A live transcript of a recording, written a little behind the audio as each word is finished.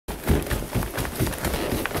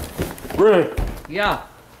Gran, Yeah.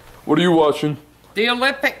 what are you watching? The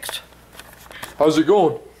Olympics. How's it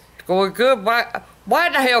going? It's going good. Why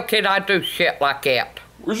the hell can I do shit like that?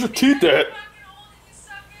 Where's your teeth at?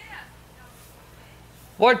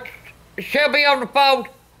 What? Shelby on the phone?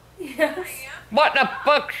 Yes. What the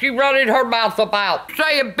fuck she running her mouth about?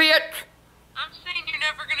 Saying bitch? I'm saying you're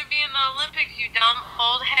never gonna be in the Olympics, you dumb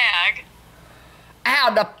old hag.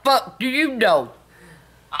 How the fuck do you know?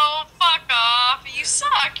 Oh, fuck off. You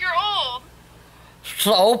suck. You're old.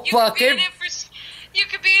 So You fucking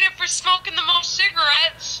could be in it for smoking the most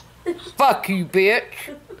cigarettes. fuck you,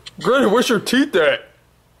 bitch. Granny, where's your teeth at?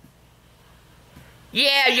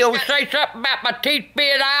 Yeah, you'll say something about my teeth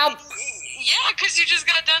being out? Yeah, 'cause you just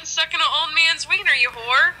got done sucking an old man's wiener, you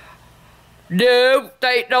whore. No,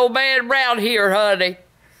 there ain't no man around here, honey.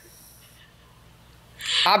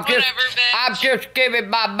 Whatever, bitch. I'm just giving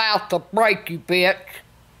my mouth a break, you bitch.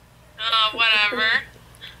 Whatever.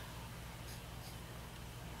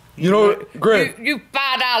 You know, Gran, You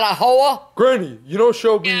find out a whore? Granny, you know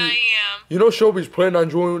Shelby. Yeah, I am. You know Shelby's planning on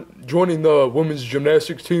joining the women's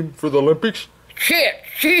gymnastics team for the Olympics. Shit,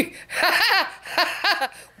 she.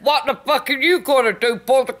 What the fuck are you gonna do?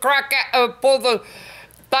 Pull the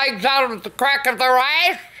things out of the crack of their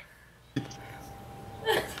ass?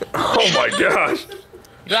 Oh my gosh!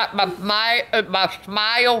 Is that my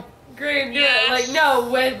smile? Graham, do Yes. it. Like, no,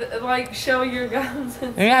 with, like, show your gums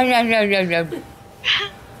and No.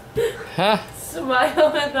 Huh?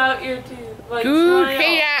 smile without your teeth. Like, Do you smile.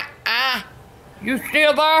 see that? You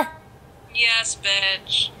still there? Yes,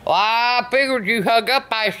 bitch. Well, I figured you hung up,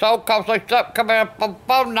 asshole, because there's something coming up on the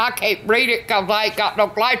phone and I can't read it because I ain't got no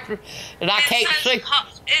glasses and I can't see.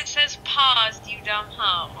 It says paused, you dumb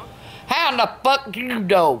hoe. How in the fuck do you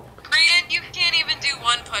know? Brian, you can't even do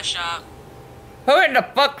one push-up. Who in the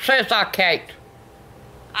fuck says I can't?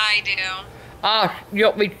 I do. You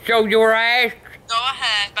want me to show your ass? Go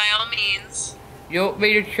ahead, by all means. You want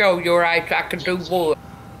me to show your ass I can do what?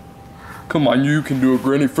 Come on, you can do it,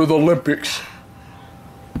 Granny, for the Olympics.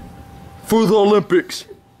 For the Olympics.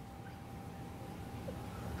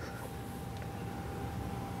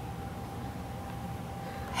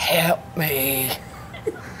 Help me.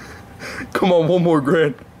 Come on, one more,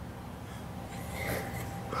 Gran.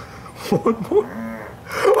 One more.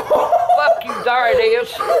 Fuck you, there it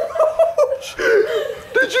is.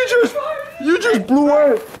 Did you just blew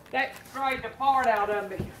out? That sprayed the fart out of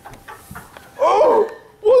me. Oh,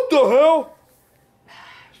 what the hell?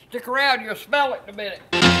 Stick around, you'll smell it in a minute.